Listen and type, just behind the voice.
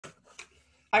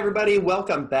Hi, everybody.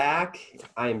 Welcome back.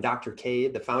 I am Dr.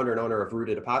 Cade, the founder and owner of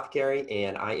Rooted Apothecary,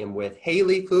 and I am with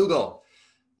Haley Kluegel.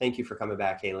 Thank you for coming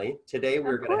back, Haley. Today,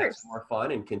 we're Of going to have course. some more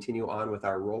fun and continue on with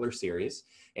our roller series,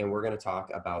 and we're going to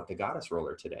talk about the goddess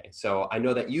roller today. So I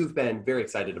know that you've been very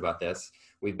excited about this.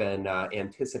 We've been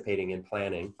anticipating and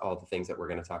planning all the things that we're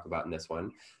going to talk about in this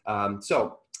one.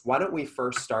 So why don't we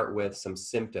first start with some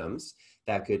symptoms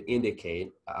that could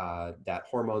indicate that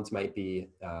hormones might be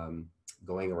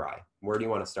going awry. Where do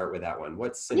you want to start with that one?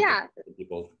 What symptoms Yeah, do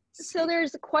people so see?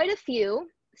 there's quite a few.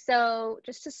 So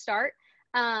just to start,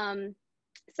 some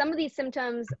of these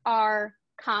symptoms are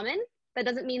common. That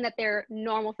doesn't mean that they're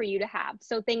normal for you to have.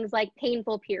 So things like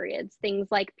painful periods, things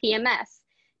like PMS,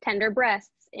 tender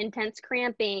breasts, intense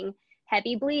cramping,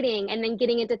 heavy bleeding, and then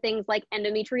getting into things like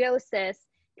endometriosis,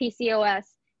 PCOS,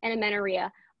 and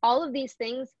amenorrhea. All of these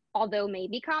things, although may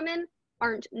be common,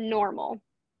 aren't normal.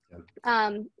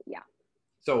 Yeah. Yeah.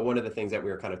 So one of the things that we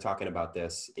were kind of talking about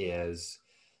this is,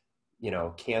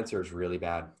 cancer is really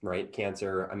bad, right?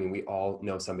 Cancer, I mean, we all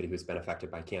know somebody who's been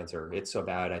affected by cancer. It's so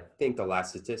bad. I think the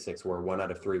last statistics were 1 out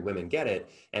of 3 women get it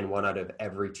and 1 out of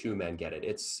every 2 men get it.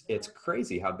 It's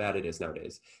crazy how bad it is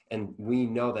nowadays. And we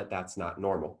know that that's not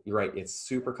normal. You're right. It's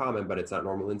super common, but it's not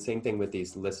normal. And same thing with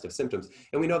these list of symptoms.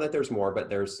 And we know that there's more, but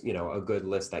there's, a good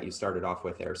list that you started off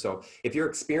with there. So if you're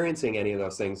experiencing any of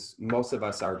those things, most of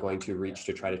us are going to reach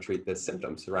to try to treat the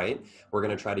symptoms, right? We're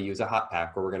going to try to use a hot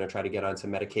pack, or we're going to try to get on some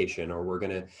medication, or we're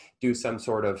going to do some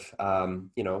sort of,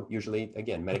 usually,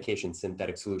 again, medication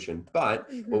synthetic solution. But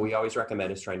what we always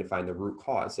recommend is trying to find the root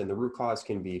cause. And the root cause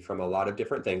can be from a lot of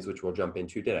different things, which we'll jump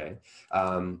into today.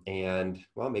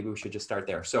 Maybe we should just start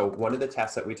there. So one of the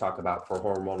tests that we talk about for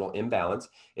hormonal imbalance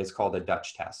is called a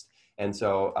Dutch test. And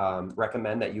so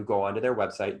recommend that you go onto their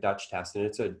website, Dutch test, and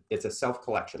it's a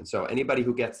self-collection. So anybody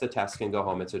who gets the test can go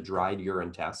home. It's a dried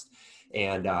urine test.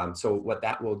 And so what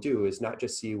that will do is not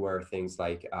just see where things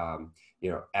like,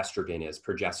 estrogen is,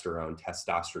 progesterone,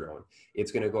 testosterone.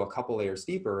 It's going to go a couple layers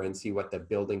deeper and see what the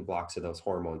building blocks of those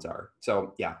hormones are.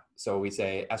 So yeah, so we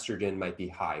say estrogen might be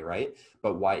high, right?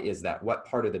 But why is that? What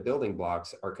part of the building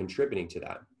blocks are contributing to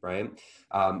that, right?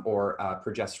 Or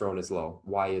progesterone is low.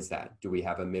 Why is that? Do we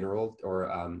have a mineral or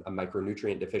a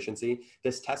micronutrient deficiency?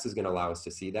 This test is going to allow us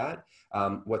to see that.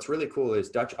 What's really cool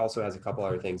is Dutch also has a couple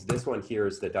other things. This one here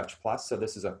is the Dutch Plus. So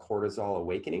this is a cortisol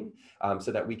awakening,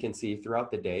 so that we can see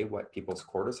throughout the day what people's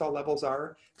cortisol levels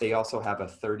are. They also have a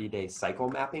 30-day cycle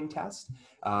mapping test.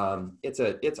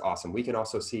 It's awesome. We can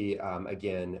also see,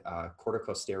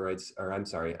 corticosteroids,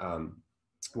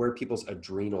 where people's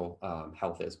adrenal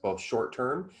health is, both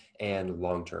short-term and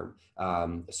long-term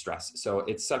stress. So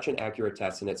it's such an accurate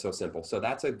test, and it's so simple. So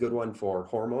that's a good one for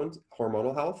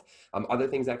hormonal health. Other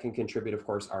things that can contribute, of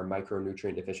course, are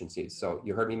micronutrient deficiencies. So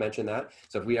you heard me mention that.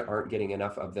 So if we aren't getting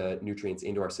enough of the nutrients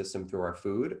into our system through our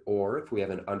food, or if we have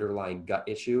an underlying gut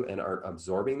issue and aren't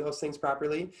absorbing those things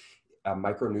properly, a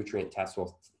micronutrient test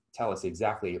will tell us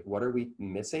exactly what are we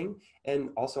missing. And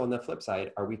also on the flip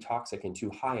side, are we toxic and too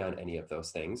high on any of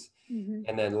those things? Mm-hmm.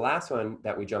 And then the last one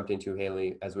that we jumped into,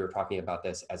 Haley, as we were talking about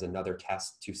this as another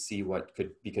test to see what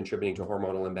could be contributing to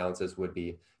hormonal imbalances would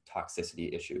be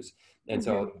toxicity issues. And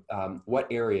so what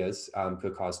areas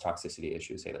could cause toxicity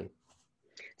issues, Haley?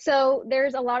 So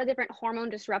there's a lot of different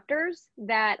hormone disruptors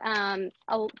that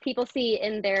people see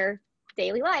in their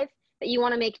daily life that you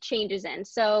want to make changes in.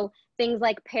 So things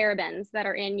like parabens that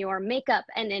are in your makeup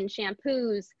and in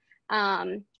shampoos,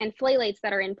 and phthalates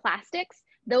that are in plastics.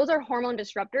 Those are hormone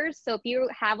disruptors. So if you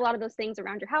have a lot of those things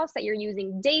around your house that you're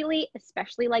using daily,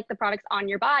 especially like the products on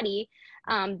your body,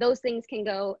 those things can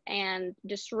go and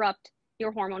disrupt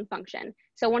your hormone function.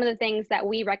 So one of the things that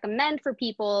we recommend for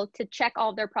people to check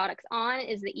all of their products on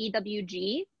is the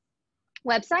EWG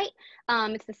website.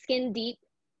 It's the Skin Deep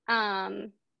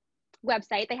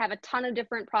website. They have a ton of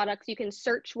different products. You can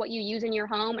search what you use in your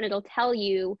home and it'll tell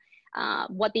you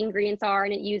what the ingredients are,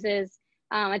 and it uses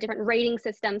a different rating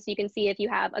system. So you can see if you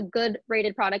have a good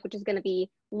rated product, which is going to be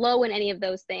low in any of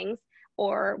those things,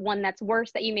 or one that's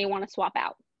worse that you may want to swap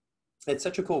out. It's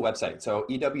such a cool website. So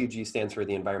EWG stands for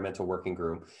the Environmental Working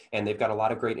Group, and they've got a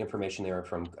lot of great information there,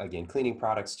 from, again, cleaning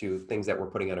products to things that we're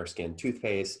putting on our skin,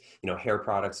 toothpaste, hair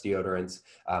products, deodorants,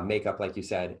 makeup, like you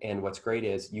said. And what's great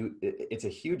is it's a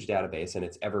huge database and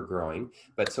it's ever growing,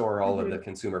 but so are all of the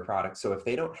consumer products. So if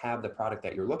they don't have the product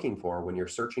that you're looking for when you're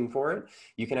searching for it,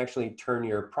 you can actually turn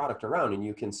your product around and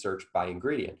you can search by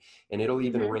ingredient, and it'll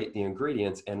even rate the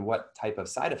ingredients and what type of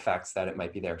side effects that it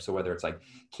might be there. So whether it's like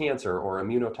cancer or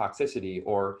immunotoxicity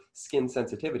or skin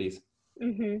sensitivities,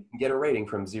 Mm-hmm. Get a rating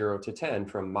from 0 to 10,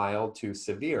 from mild to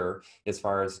severe, as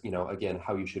far as, again,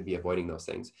 how you should be avoiding those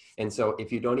things. And so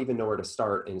if you don't even know where to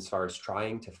start as far as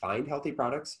trying to find healthy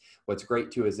products, what's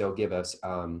great too is they'll give us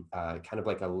kind of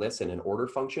like a list and an order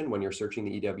function when you're searching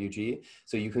the EWG.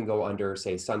 So you can go under,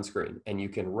 say, sunscreen, and you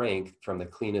can rank from the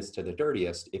cleanest to the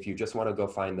dirtiest if you just want to go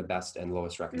find the best and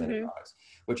lowest recommended Mm-hmm. products,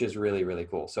 which is really, really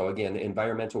cool. So again,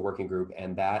 environmental working group,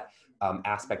 and that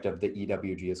aspect of the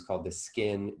EWG is called the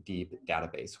Skin Deep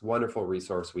Database. Wonderful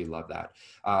resource. We love that.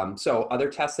 So other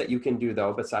tests that you can do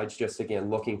though, besides just, again,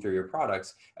 looking through your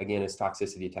products, again, is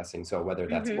toxicity testing. So whether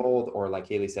that's Mm-hmm. mold or, like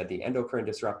Haley said, the endocrine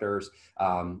disruptors,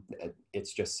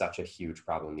 it's just such a huge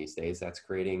problem these days. That's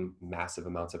creating massive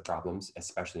amounts of problems,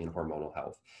 especially in hormonal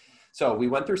health. So we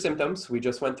went through symptoms. We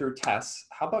just went through tests.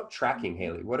 How about tracking,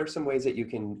 Haley? What are some ways that you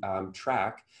can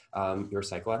track your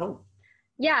cycle at home?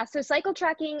 Yeah, so cycle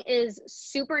tracking is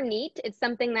super neat. It's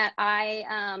something that I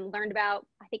learned about,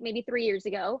 I think maybe 3 years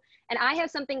ago. And I have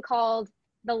something called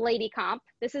the Lady Comp.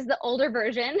 This is the older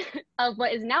version of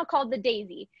what is now called the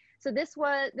Daisy. So this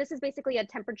is basically a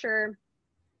temperature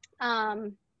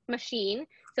machine.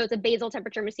 So it's a basal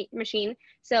temperature machine.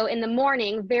 So in the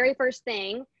morning, very first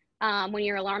thing, when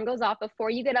your alarm goes off, before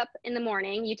you get up in the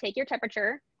morning, you take your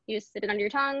temperature, you just sit it under your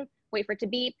tongue, wait for it to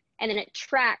beep, and then it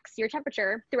tracks your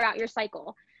temperature throughout your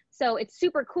cycle. So it's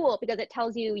super cool because it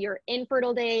tells you your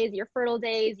infertile days, your fertile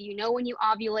days, you know when you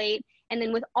ovulate. And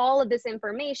then with all of this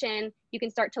information, you can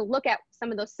start to look at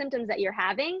some of those symptoms that you're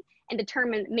having and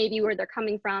determine maybe where they're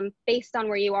coming from based on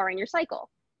where you are in your cycle.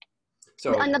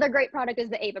 So another great product is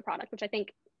the Ava product, which I think,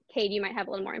 Cade, you might have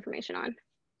a little more information on.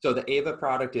 So the Ava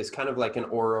product is kind of like an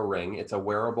Oura ring. It's a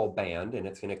wearable band, and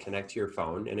it's going to connect to your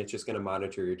phone, and it's just going to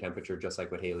monitor your temperature, just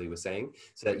like what Haley was saying,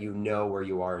 so that you know where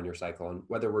you are in your cycle. And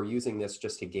whether we're using this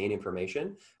just to gain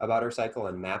information about our cycle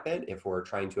and map it, if we're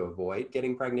trying to avoid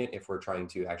getting pregnant, if we're trying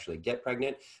to actually get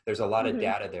pregnant, there's a lot of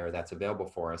data there that's available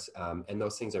for us. And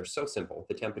those things are so simple.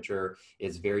 The temperature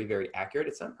is very, very accurate.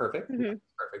 It's not perfect, not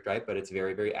perfect, right? But it's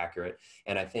very, very accurate.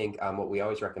 And I think what we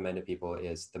always recommend to people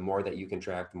is the more that you can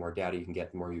track, the more data you can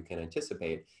get, the more you can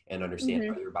anticipate and understand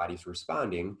how your body's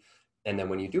responding. And then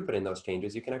when you do put in those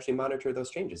changes, you can actually monitor those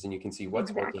changes, and you can see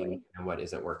what's working and what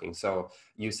isn't working. So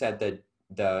you said that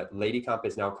the Lady Comp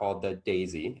is now called the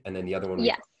Daisy, and then the other one we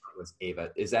talked about was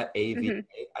Ava. Is that AVA?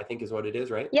 I think is what it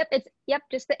is, right? Yep,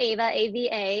 just the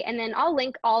AVA. And then I'll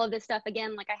link all of this stuff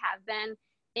again, like I have been,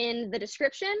 in the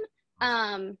description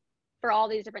for all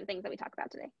these different things that we talk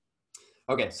about today.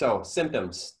 Okay, so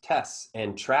symptoms, tests,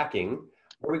 and tracking.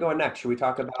 Where are we going next? Should we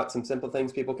talk about some simple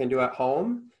things people can do at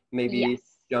home? Maybe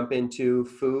jump into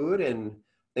food, and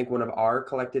I think one of our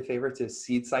collective favorites is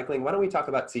seed cycling. Why don't we talk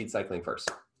about seed cycling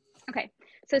first? Okay,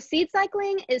 so seed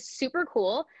cycling is super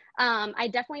cool. I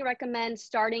definitely recommend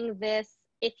starting this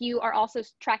if you are also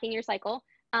tracking your cycle,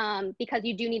 because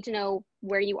you do need to know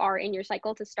where you are in your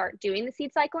cycle to start doing the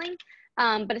seed cycling.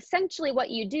 But essentially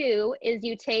what you do is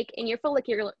you take in your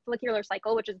follicular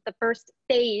cycle, which is the first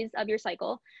phase of your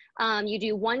cycle, you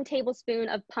do 1 tablespoon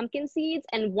of pumpkin seeds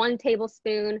and 1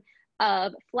 tablespoon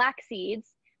of flax seeds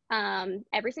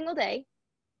every single day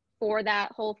for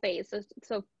that whole phase.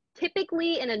 So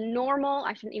typically in a normal,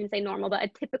 I shouldn't even say normal, but a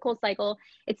typical cycle,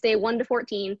 it's day 1 to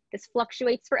 14. This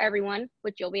fluctuates for everyone,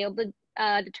 which you'll be able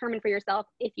to determine for yourself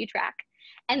if you track.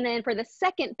 And then for the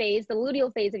second phase, the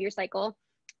luteal phase of your cycle,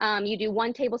 you do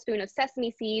 1 tablespoon of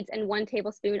sesame seeds and 1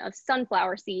 tablespoon of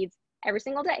sunflower seeds every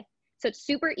single day. So it's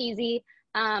super easy.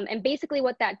 And basically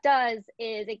what that does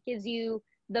is it gives you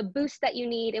the boost that you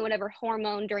need in whatever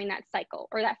hormone during that cycle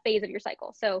or that phase of your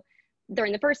cycle. So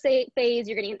during the first phase,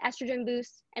 you're getting an estrogen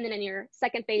boost. And then in your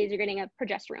second phase, you're getting a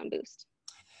progesterone boost.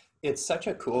 It's such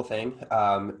a cool thing.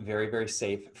 Very, very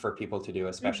safe for people to do,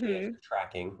 especially if you're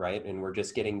tracking, right? And we're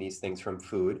just getting these things from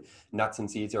food. Nuts and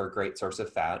seeds are a great source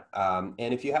of fat.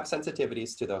 And if you have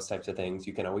sensitivities to those types of things,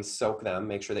 you can always soak them,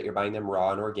 make sure that you're buying them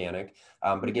raw and organic.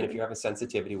 But again, if you have a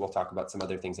sensitivity, we'll talk about some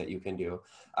other things that you can do.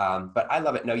 But I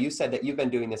love it. Now, you said that you've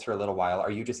been doing this for a little while. Are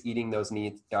you just eating those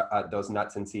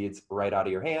nuts and seeds right out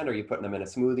of your hand? Are you putting them in a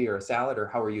smoothie or a salad, or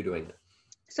how are you doing it?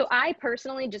 So I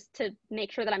personally, just to make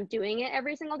sure that I'm doing it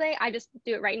every single day, I just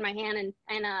do it right in my hand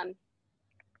and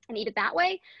eat it that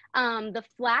way. The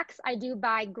flax, I do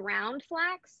buy ground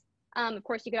flax. Of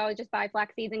course, you could always just buy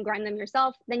flax seeds and grind them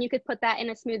yourself. Then you could put that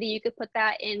in a smoothie. You could put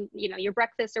that in, your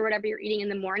breakfast or whatever you're eating in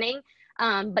the morning.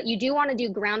 But you do want to do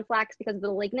ground flax because of the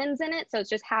lignans in it. So it's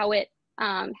just how it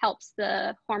helps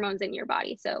the hormones in your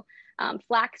body. So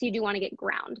flax, you do want to get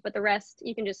ground, but the rest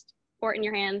you can just pour it in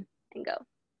your hand and go.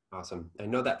 Awesome. I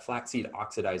know that flaxseed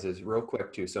oxidizes real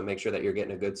quick too, so make sure that you're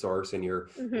getting a good source and you're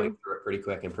Hmm. going through it pretty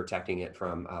quick and protecting it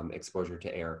from exposure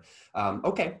to air.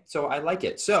 Okay, so I like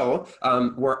it. So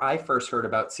where I first heard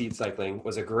about seed cycling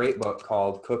was a great book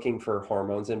called Cooking for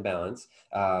Hormones and Balance.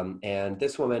 And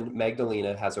this woman,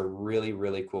 Magdalena, has a really,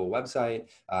 really cool website,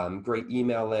 great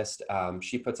email list.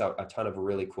 She puts out a ton of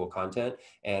really cool content.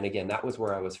 And again, that was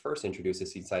where I was first introduced to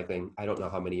seed cycling. I don't know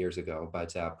how many years ago,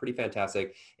 but pretty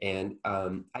fantastic. And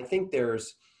I think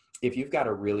if you've got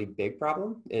a really big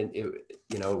problem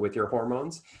with your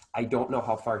hormones, I don't know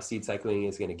how far seed cycling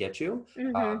is going to get you.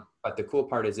 Hmm. But the cool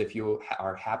part is if you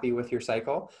are happy with your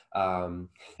cycle, I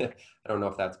don't know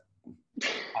if that's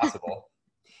possible.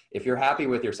 If you're happy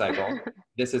with your cycle,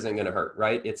 this isn't going to hurt,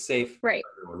 right? It's safe Right.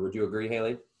 for everyone. Would you agree,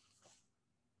 Haley?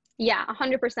 Yeah,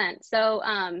 100%. So,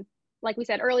 like we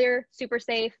said earlier, super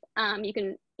safe. You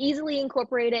can easily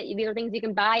incorporate it. These are things you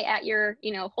can buy at your,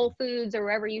 Whole Foods or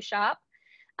wherever you shop.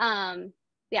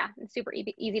 Yeah, it's super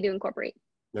easy to incorporate.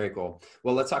 Very cool.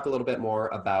 Well, let's talk a little bit more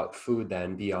about food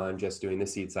then, beyond just doing the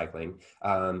seed cycling.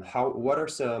 What are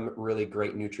some really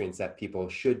great nutrients that people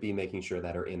should be making sure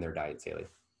that are in their diets, Haley?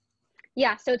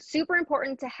 Yeah, so it's super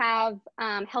important to have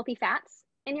healthy fats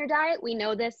in your diet. We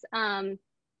know this.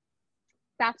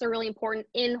 Fats are really important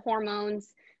in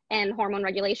hormones and hormone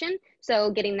regulation.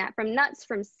 So getting that from nuts,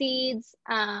 from seeds.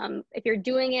 If you're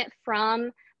doing it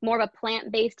from more of a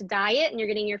plant-based diet and you're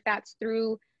getting your fats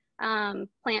through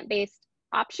plant-based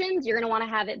options, you're going to want to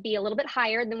have it be a little bit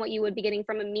higher than what you would be getting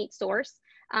from a meat source.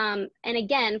 And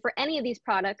again, for any of these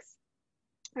products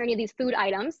or any of these food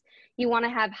items, you want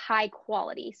to have high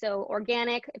quality. So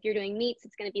organic, if you're doing meats,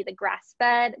 it's going to be the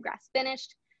grass-fed,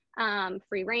 grass-finished,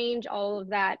 free range. All of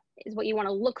that is what you want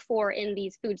to look for in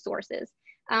these food sources.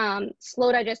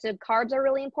 Slow digested carbs are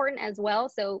really important as well.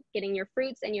 So getting your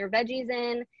fruits and your veggies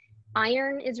in.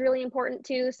 Iron is really important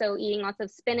too. So eating lots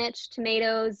of spinach,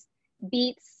 tomatoes,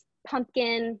 beets,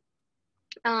 pumpkin.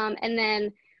 And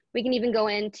then we can even go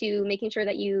into making sure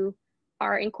that you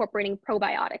are incorporating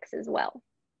probiotics as well.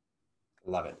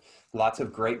 Love it. Lots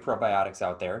of great probiotics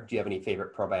out there. Do you have any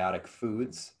favorite probiotic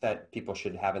foods that people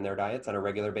should have in their diets on a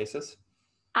regular basis?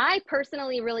 I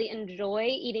personally really enjoy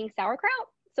eating sauerkraut.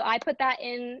 So I put that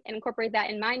in and incorporate that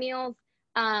in my meals.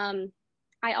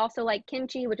 I also like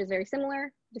kimchi, which is very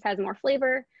similar, just has more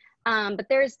flavor. But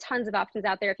there's tons of options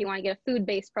out there if you want to get a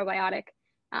food-based probiotic.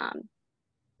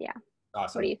 Yeah. What do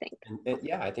Awesome. you think? And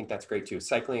yeah, I think that's great too.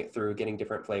 Cycling it through, getting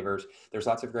different flavors. There's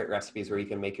lots of great recipes where you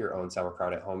can make your own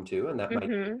sauerkraut at home too, and that might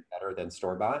be Mm-hmm. better than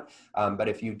store-bought. But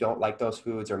if you don't like those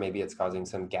foods, or maybe it's causing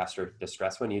some gastric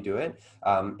distress when you do it,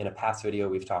 in a past video,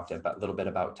 we've talked a little bit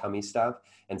about tummy stuff.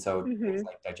 And so things Mm-hmm.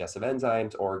 like digestive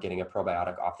enzymes or getting a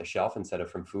probiotic off the shelf instead of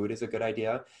from food is a good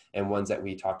idea. And ones that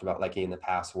we talked about liking in the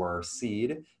past were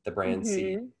Seed, the brand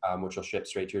Seed, Mm-hmm. which will ship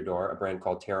straight to your door, a brand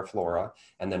called TerraFlora,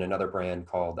 and then another brand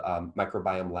called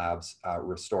Microbiome Labs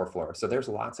Restore Flora. So there's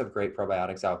lots of great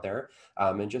probiotics out there,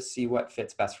 and just see what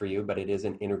fits best for you. But it is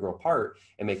an integral part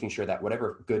in making sure that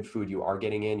whatever good food you are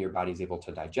getting in, your body's able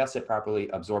to digest it properly,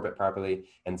 absorb it properly,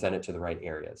 and send it to the right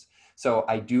areas. So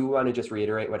I do want to just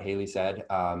reiterate what Haley said.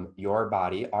 Your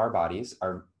body, our bodies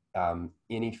are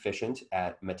inefficient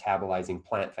at metabolizing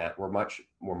plant fat. We're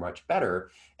much better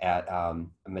at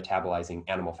metabolizing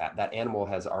animal fat. That animal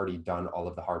has already done all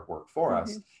of the hard work for Mm-hmm.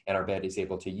 us, and our body is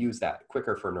able to use that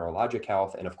quicker for neurologic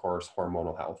health and, of course,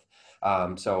 hormonal health.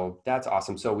 So that's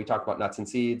awesome. So we talked about nuts and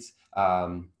seeds.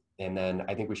 And then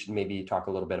I think we should maybe talk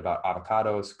a little bit about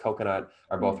avocados. Coconut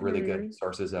are both really good Mm-hmm.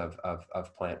 sources of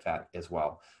plant fat as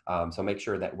well. So make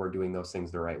sure that we're doing those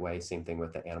things the right way. Same thing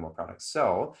with the animal products.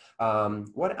 So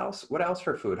what else? What else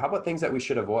for food? How about things that we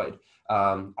should avoid?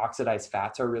 Oxidized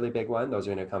fats are a really big one. Those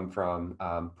are going to come from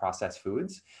processed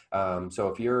foods. So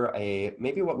if you're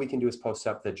maybe what we can do is post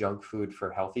up the junk food for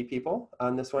healthy people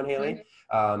on this one, Haley.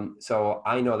 So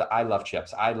I know that I love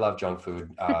chips. I love junk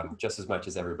food just as much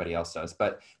as everybody else does,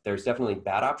 but there's definitely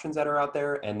bad options that are out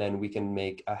there, and then we can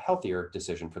make a healthier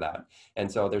decision for that. And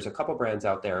so there's a couple brands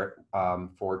out there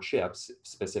for chips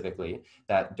specifically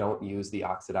that don't use the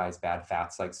oxidized bad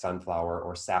fats like sunflower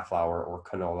or safflower or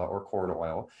canola or corn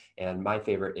oil. And my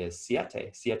favorite is Siete.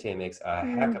 Siete makes a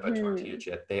heck of a tortilla Mm-hmm.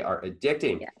 chip. They are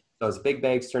addicting. Yeah. Those big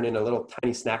bags turn into little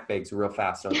tiny snack bags real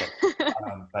fast, don't they?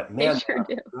 But They man, sure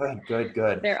do.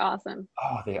 good. They're awesome.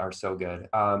 Oh, they are so good.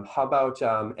 How about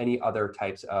any other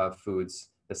types of foods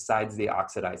besides the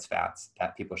oxidized fats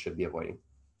that people should be avoiding?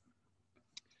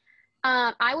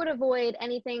 I would avoid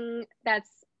anything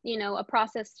that's, a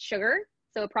processed sugar.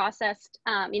 So a processed,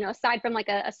 aside from like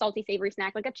a salty, savory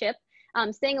snack, like a chip,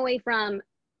 staying away from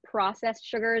processed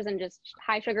sugars and just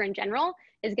high sugar in general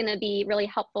is going to be really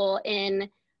helpful in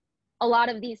a lot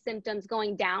of these symptoms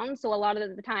going down. So a lot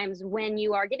of the times when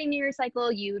you are getting near your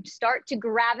cycle, you start to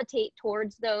gravitate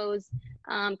towards those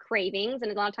cravings.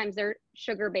 And a lot of times they're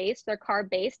sugar-based, they're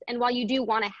carb-based. And while you do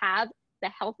want to have the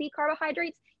healthy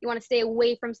carbohydrates, you want to stay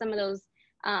away from some of those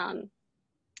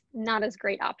not as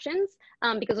great options,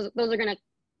 because those are going to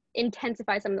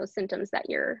intensify some of those symptoms that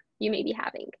you may be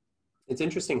having. It's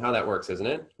interesting how that works, isn't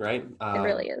it? Right? It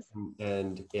really is.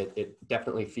 And it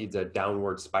definitely feeds a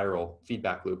downward spiral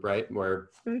feedback loop, right? Where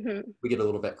we get a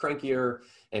little bit crankier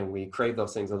and we crave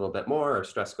those things a little bit more. Our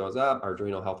stress goes up, our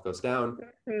adrenal health goes down.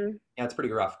 Yeah, it's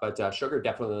pretty rough, but sugar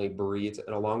definitely breeds,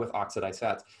 and along with oxidized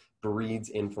fats, breeds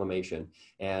inflammation,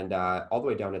 and all the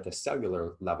way down at the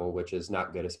cellular level, which is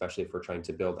not good, especially if we're trying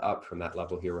to build up from that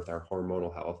level here with our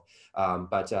hormonal health.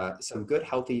 But some good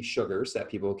healthy sugars that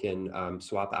people can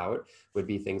swap out would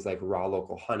be things like raw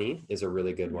local honey is a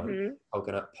really good one.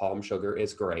 Coconut palm sugar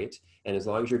is great. And as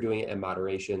long as you're doing it in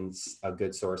moderation, a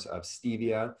good source of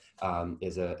stevia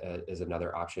is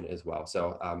another option as well.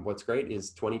 So what's great is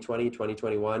 2020,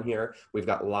 2021 here, we've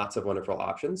got lots of wonderful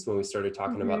options. When we started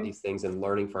talking about these things and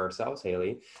learning for ourselves,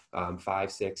 Haley,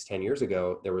 5, 6, 10 years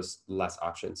ago, there was less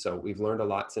options. So we've learned a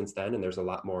lot since then, and there's a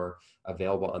lot more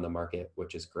available on the market,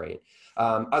 which is great.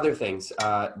 Other things,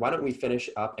 why don't we finish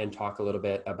up and talk a little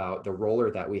bit about the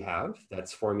roller that we have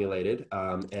that's formulated,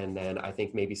 and then I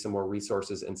think maybe some more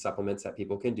resources and supplements that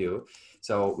people can do.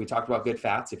 So we talked about good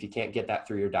fats. If you can't get that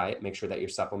through your diet, make sure that you're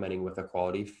supplementing with a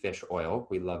quality fish oil.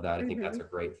 We love that. I think that's a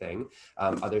great thing.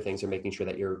 Other things are making sure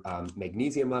that your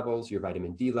magnesium levels, your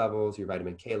vitamin D levels, your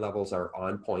vitamin K levels are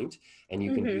on point, and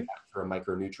you can do that through a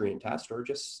micronutrient test or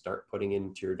just start putting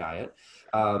into your diet.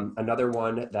 Another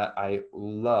one that I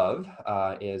love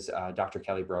is Dr.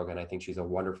 Kelly Brogan. I think she's a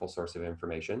wonderful source of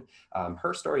information.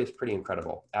 Her story is pretty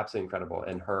incredible, absolutely incredible.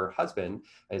 And her husband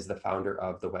is the founder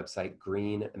of the website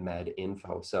Green Med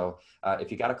Info. So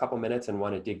if you got a couple minutes and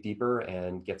want to dig deeper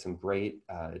and get some great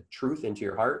truth into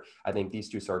your heart, I think these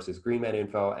two sources, Green Med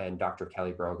Info and Dr.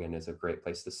 Kelly Brogan, is a great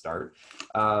place to start.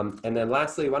 And then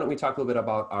lastly, why don't we talk a little bit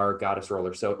about our goddess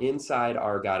roller? So inside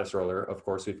our goddess roller, of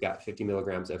course, we've got 50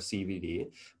 milligrams of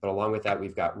CBD, but along with that,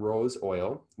 we've got rose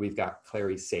oil, we've got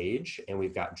clary sage, and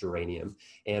we've got geranium.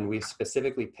 And we've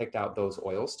specifically picked out those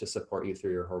oils to support you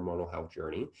through your hormonal health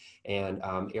journey. And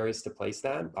areas to place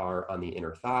that are on the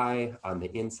inner thigh, on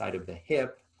the inside of the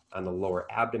hip, on the lower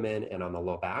abdomen, and on the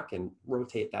low back, and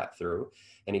rotate that through.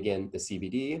 And again, the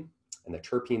CBD and the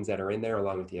terpenes that are in there,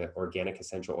 along with the organic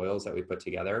essential oils that we put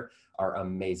together, are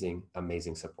amazing,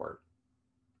 amazing support.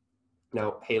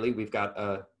 Now, Haley, we've got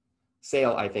a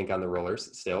sale, I think, on the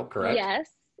rollers still, correct?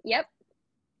 Yes. Yep.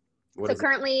 So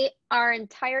currently our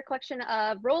entire collection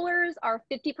of rollers are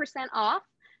 50% off,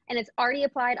 and it's already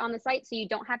applied on the site. So you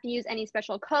don't have to use any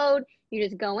special code. You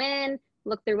just go in,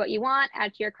 look through what you want,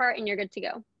 add to your cart, and you're good to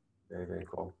go. Very, very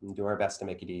cool. We'll do our best to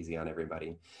make it easy on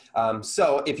everybody.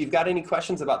 So if you've got any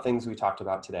questions about things we talked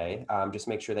about today, just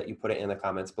make sure that you put it in the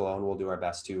comments below, and we'll do our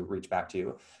best to reach back to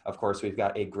you. Of course, we've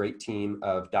got a great team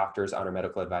of doctors on our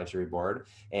medical advisory board.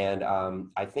 And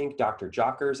I think Dr.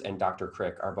 Jockers and Dr.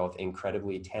 Crick are both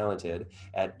incredibly talented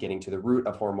at getting to the root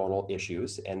of hormonal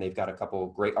issues. And they've got a couple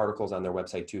great articles on their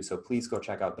website too. So please go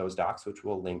check out those docs, which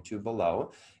we'll link to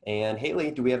below. And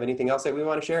Haley, do we have anything else that we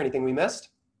want to share? Anything we missed?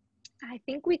 I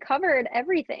think we covered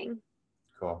everything.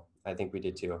 Cool. I think we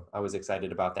did too. I was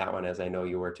excited about that one, as I know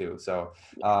you were too. So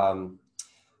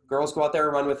girls, go out there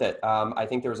and run with it. I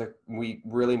think we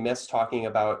really missed talking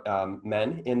about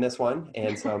men in this one.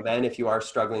 And so men, if you are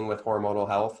struggling with hormonal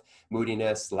health,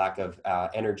 moodiness, lack of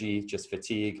energy, just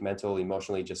fatigue, mental,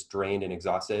 emotionally just drained and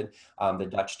exhausted, the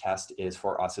Dutch test is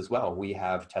for us as well. We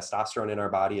have testosterone in our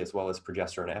body as well as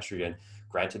progesterone, estrogen.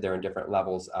 Granted, they're in different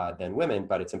levels than women,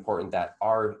 but it's important that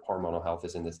our hormonal health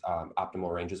is in this optimal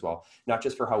range as well, not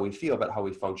just for how we feel, but how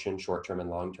we function short-term and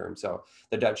long-term. So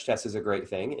the Dutch test is a great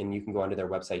thing, and you can go onto their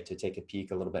website to take a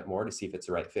peek a little bit more to see if it's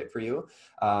the right fit for you.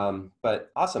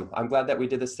 But awesome. I'm glad that we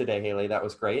did this today, Haley. That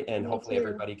was great. And hopefully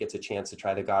everybody gets a chance to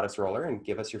try the Goddess Roller and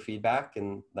give us your feedback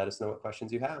and let us know what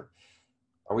questions you have.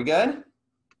 Are we good?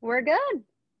 We're good.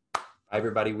 Bye,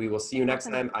 everybody. We will see you next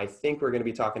time. I think we're going to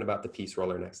be talking about the Peace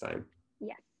Roller next time.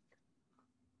 Yes.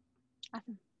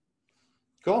 Awesome.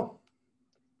 Cool.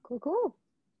 Cool, cool.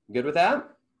 Good with that?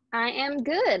 I am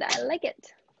good. I like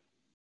it.